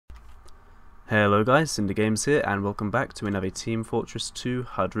Hello guys, CinderGames here, and welcome back to another Team Fortress 2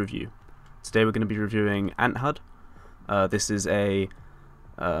 HUD review. Today we're going to be reviewing antshud. This is a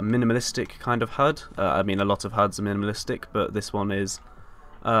minimalistic kind of HUD. I mean, a lot of HUDs are minimalistic, but this one is.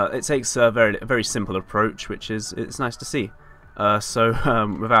 It takes a very simple approach, which is it's nice to see.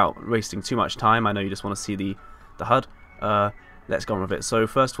 Without wasting too much time, I know you just want to see the HUD. Let's go on with it. So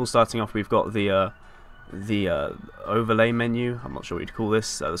first of all, starting off, we've got the overlay menu. I'm not sure what you'd call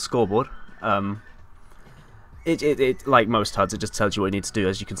this. The scoreboard. It like most HUDs, it just tells you what you need to do.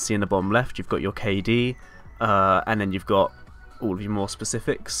 As you can see in the bottom left, you've got your KD, and then you've got all of your more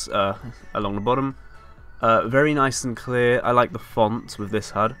specifics along the bottom. Very nice and clear. I like the font with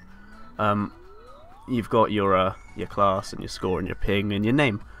this HUD. You've got your class and your score and your ping and your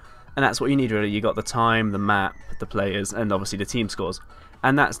name, and that's what you need really. You got the time, the map, the players, and obviously the team scores.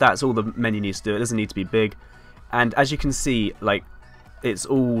 And that's all the menu needs to do. It doesn't need to be big. And as you can see, like, it's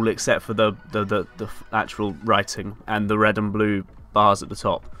all except for the actual writing and the red and blue bars at the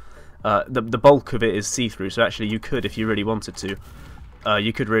top. The bulk of it is see-through, so actually you could, if you really wanted to,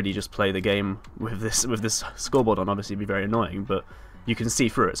 you could really just play the game with this scoreboard on. Obviously, it'd be very annoying, but you can see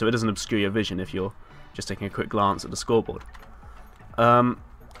through it, so it doesn't obscure your vision if you're just taking a quick glance at the scoreboard.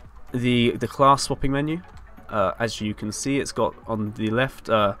 The class swapping menu, as you can see, it's got on the left.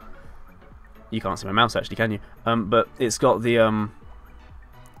 You can't see my mouse actually, can you? But it's got the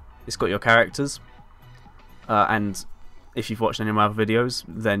it's got your characters, and if you've watched any of my other videos,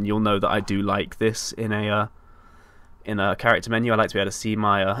 then you'll know that I do like this in a character menu. I like to be able to see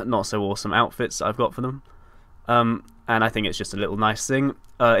my not so awesome outfits that I've got for them, and I think it's just a little nice thing.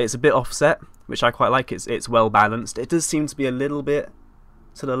 It's a bit offset, which I quite like. It's well balanced. It does seem to be a little bit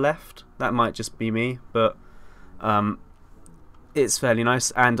to the left. That might just be me, but it's fairly nice,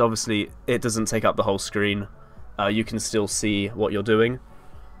 and obviously it doesn't take up the whole screen. You can still see what you're doing.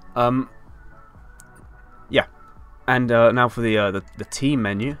 Yeah, and now for the team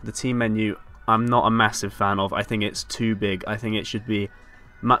menu. The team menu, I'm not a massive fan of. I think it's too big. I think it should be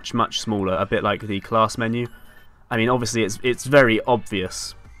much smaller, a bit like the class menu. I mean, obviously it's very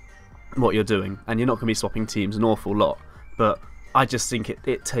obvious what you're doing, and you're not going to be swapping teams an awful lot, but I just think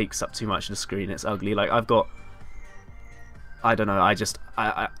it takes up too much of the screen. It's ugly. Like, I've got, I don't know, I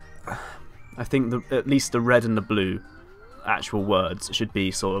think at least the red and the blue actual words should be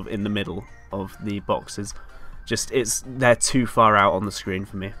sort of in the middle of the boxes. They're too far out on the screen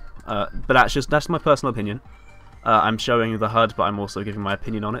for me. But that's my personal opinion. I'm showing the HUD, but I'm also giving my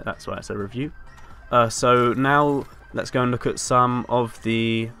opinion on it. That's why it's a review. So now let's go and look at some of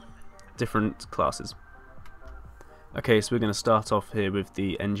the different classes. Okay, so we're going to start off here with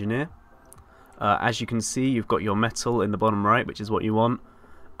the engineer. As you can see, you've got your metal in the bottom right, which is what you want.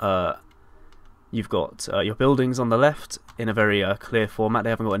 You've got your buildings on the left in a very clear format. They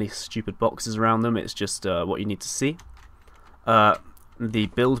haven't got any stupid boxes around them. It's just what you need to see. The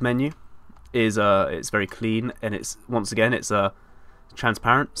build menu is it's very clean, and it's once again it's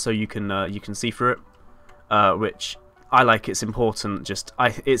transparent, so you can see through it, which I like. It's important.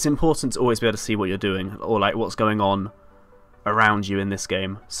 It's important to always be able to see what you're doing, or like what's going on around you in this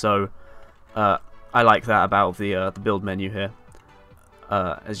game. So I like that about the build menu here.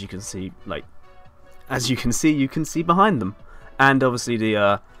 As you can see, you can see behind them, and obviously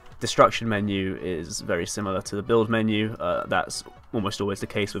the destruction menu is very similar to the build menu. That's almost always the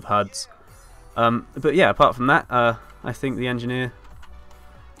case with HUDs. But yeah, apart from that, I think the engineer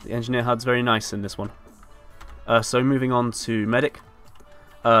HUD's very nice in this one. So moving on to medic.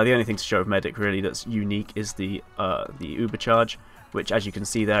 The only thing to show of medic really that's unique is the uber charge, which, as you can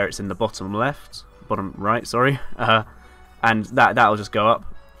see there, it's in the bottom right, sorry, and that'll just go up.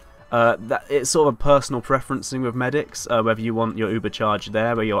 It's sort of a personal preferencing with medics, whether you want your uber charge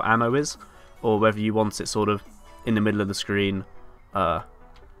there where your ammo is, or whether you want it sort of in the middle of the screen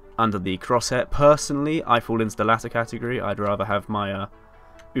under the crosshair. Personally, I fall into the latter category. I'd rather have my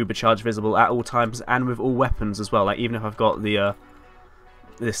uber charge visible at all times and with all weapons as well. Like, even if I've got the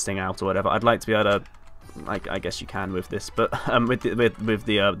this thing out or whatever, I'd like to be able to, I guess you can with this, but with the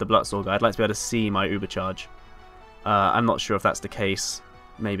Blutsorger, I'd like to be able to see my uber charge. I'm not sure if that's the case.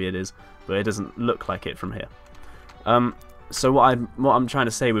 Maybe it is, but it doesn't look like it from here. So what I'm trying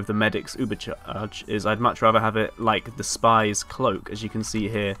to say with the medic's uber charge is I'd much rather have it like the spy's cloak. As you can see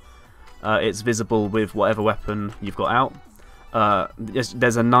here, it's visible with whatever weapon you've got out.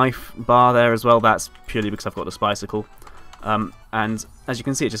 There's a knife bar there as well. That's purely because I've got the spicicle. And as you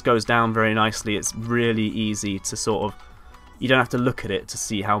can see, it just goes down very nicely. It's really easy to sort of, you don't have to look at it to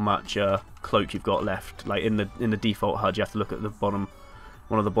see how much cloak you've got left. Like in the default HUD, you have to look at the bottom,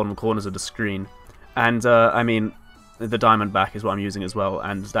 one of the bottom corners of the screen. And I mean, the diamond back is what I'm using as well,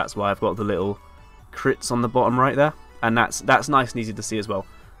 and that's why I've got the little crits on the bottom right there, and that's nice and easy to see as well.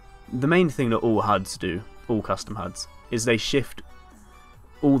 The main thing that all HUDs do, all custom HUDs, is they shift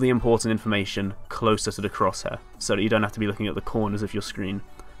all the important information closer to the crosshair, so that you don't have to be looking at the corners of your screen.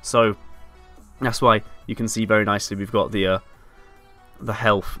 So that's why you can see very nicely we've got the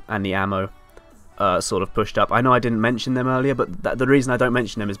health and the ammo sort of pushed up. I know I didn't mention them earlier, but the reason I don't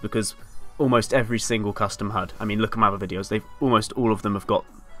mention them is because almost every single custom HUD, I mean, look at my other videos, almost all of them have got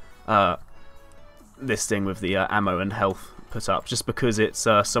this thing with the ammo and health put up, just because it's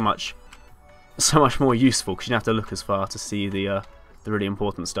so much more useful, because you don't have to look as far to see the really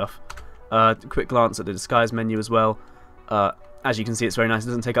important stuff. Quick glance at the disguise menu as well. As you can see, it's very nice. It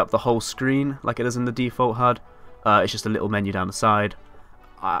doesn't take up the whole screen like it does in the default HUD. It's just a little menu down the side.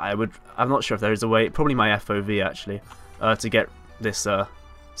 I'm not sure if there is a way, probably my FOV actually, to get this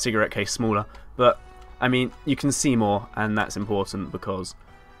cigarette case smaller. But I mean, you can see more, and that's important because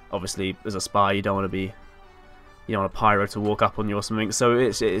obviously as a spy you don't want a pyro to walk up on you or something. So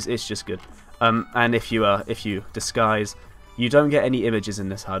it's just good. And if you disguise, you don't get any images in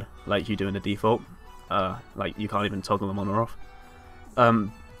this HUD like you do in the default. Like you can't even toggle them on or off.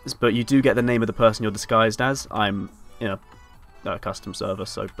 But you do get the name of the person you're disguised as. I'm in a custom server,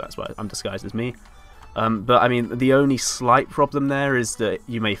 so that's why I'm disguised as me. But I mean, the only slight problem there is that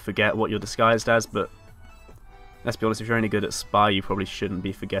you may forget what you're disguised as, but let's be honest, if you're any good at spy, you probably shouldn't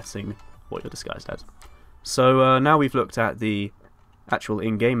be forgetting what you're disguised as. So now we've looked at the actual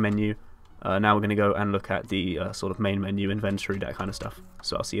in-game menu, now we're going to go and look at the sort of main menu, inventory, that kind of stuff.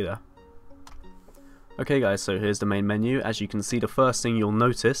 So I'll see you there. Okay guys, so here's the main menu. As you can see, the first thing you'll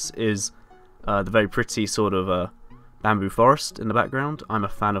notice is the very pretty sort of bamboo forest in the background. I'm a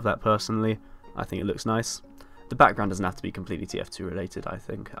fan of that personally. I think it looks nice. The background doesn't have to be completely TF2 related, I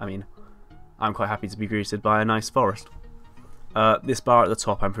think. I mean, I'm quite happy to be greeted by a nice forest. This bar at the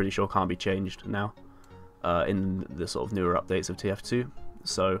top I'm pretty sure can't be changed now in the sort of newer updates of TF2.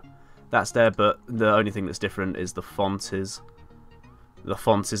 So that's there, but the only thing that's different is the font is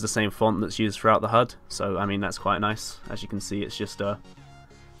the same font that's used throughout the HUD. So I mean, that's quite nice. As you can see, it's just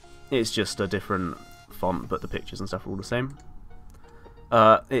a different font, but the pictures and stuff are all the same.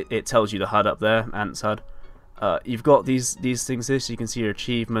 It tells you the HUD up there, antshud. You've got these things here, so you can see your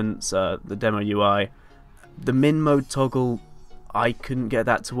achievements, the demo UI. The min mode toggle, I couldn't get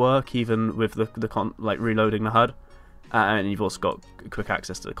that to work even with like reloading the HUD. And you've also got quick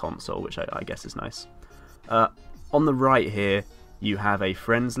access to the console, which I guess is nice. On the right here, you have a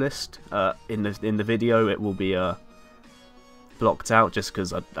friends list. In the video, it will be blocked out just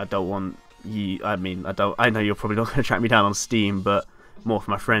because I don't want you. I mean, I know you're probably not going to track me down on Steam, but more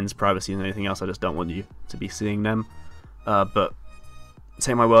for my friends' privacy than anything else. I just don't want you to be seeing them. But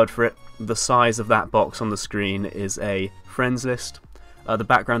take my word for it, the size of that box on the screen is a friends list. The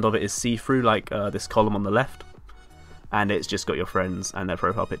background of it is see-through, like this column on the left, and it's just got your friends and their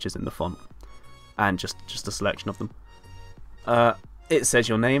profile pictures in the font, and just a selection of them. It says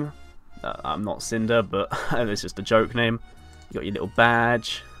your name. I'm not Cinder, but it's just a joke name. You got your little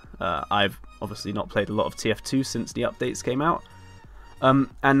badge. I've obviously not played a lot of TF2 since the updates came out. And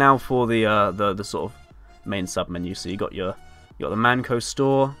now for the sort of main sub menu. So you got the Manco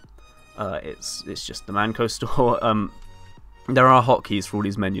store. It's just the Manco store. There are hotkeys for all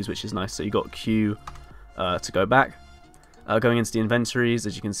these menus, which is nice. So you got Q to go back. Going into the inventories,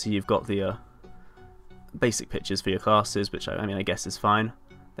 as you can see, you've got the basic pictures for your classes, which I mean, I guess is fine.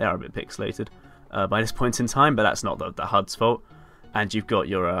 They are a bit pixelated by this point in time, but that's not the HUD's fault. And you've got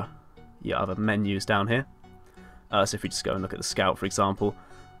your other menus down here. So if we just go and look at the scout, for example,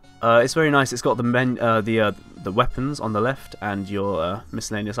 it's very nice. It's got the weapons on the left and your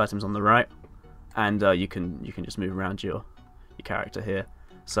miscellaneous items on the right, and you can just move around your character here.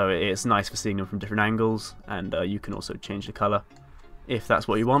 So it's nice for seeing them from different angles, and you can also change the color if that's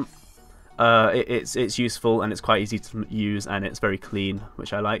what you want. It's useful, and it's quite easy to use, and it's very clean,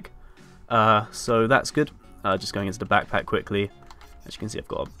 which I like. So that's good. Just going into the backpack quickly. As you can see, I've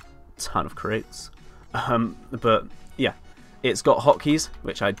got a ton of crates. But yeah, it's got hotkeys,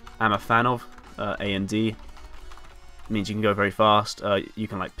 which I am a fan of. A and D means you can go very fast. You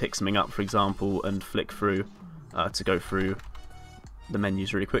can like pick something up, for example, and flick through to go through the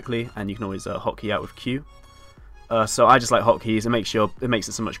menus really quickly, and you can always hotkey out with Q. So I just like hotkeys. It makes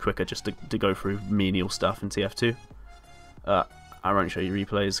it so much quicker just to go through menial stuff in TF2. I won't show you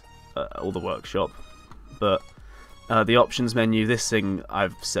replays or the workshop, but the options menu, this thing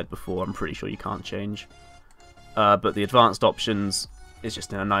I've said before, I'm pretty sure you can't change. But the advanced options is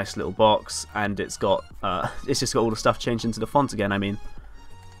just in a nice little box, and it's just got all the stuff changed into the font again. I mean,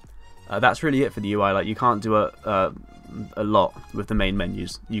 that's really it for the UI. Like, you can't do a lot with the main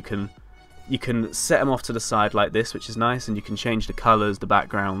menus. You can set them off to the side like this, which is nice, and you can change the colours, the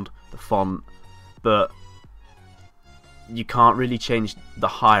background, the font, but you can't really change the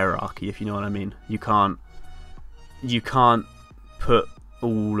hierarchy, if you know what I mean. You can't put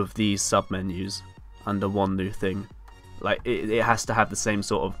all of these sub-menus under one new thing. Like, it has to have the same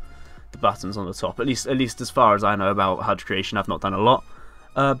sort of the buttons on the top. At least as far as I know about HUD creation, I've not done a lot.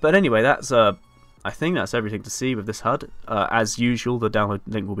 But anyway, that's I think that's everything to see with this HUD. As usual, the download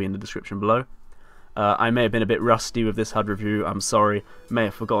link will be in the description below. I may have been a bit rusty with this HUD review, I'm sorry. May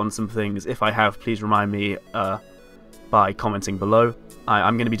have forgotten some things. If I have, please remind me by commenting below.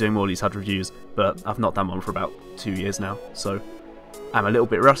 I'm going to be doing more of these HUD reviews, but I've not done one for about 2 years now, so I'm a little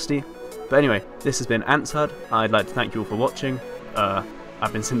bit rusty. But anyway, this has been antshud. I'd like to thank you all for watching.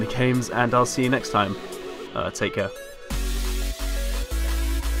 I've been CinderGames, and I'll see you next time. Take care.